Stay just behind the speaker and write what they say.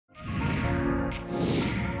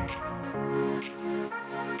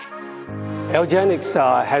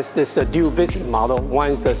EirGenix has this dual business model.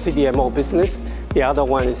 One is the CDMO business. The other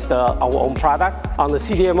one is our own product. On the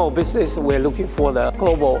CDMO business, we're looking for the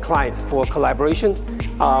global clients for collaboration.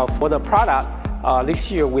 For the product,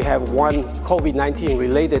 this year we have one COVID-19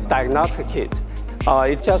 related diagnostic kit.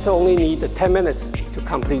 It just only needs 10 minutes to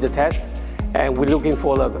complete the test, and we're looking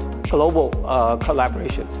for the global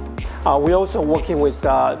collaborations. We're also working with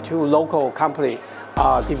two local companies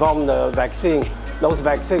developing the vaccine. Those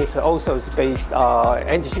vaccines also is based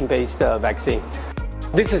antigen-based vaccine.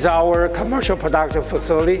 This is our commercial production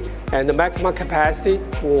facility, and the maximum capacity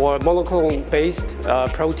for monoclonal-based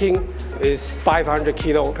protein is 500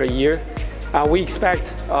 kilo per year. We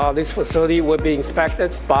expect this facility will be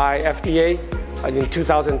inspected by FDA in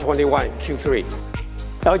 2021 Q3.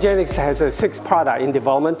 EirGenix has 6 products in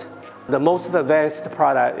development. The most advanced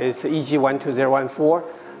product is EG12014.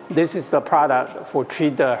 This is the product for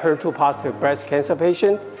treat the HER2-positive breast cancer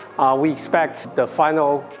patient. We expect the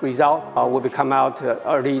final result will come out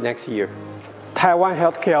early next year. Taiwan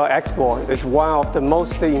Healthcare Expo is one of the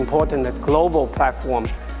most important global platforms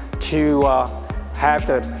to have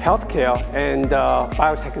the healthcare and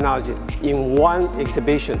biotechnology in one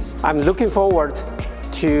exhibition. I'm looking forward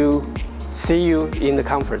to see you in the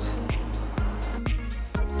conference.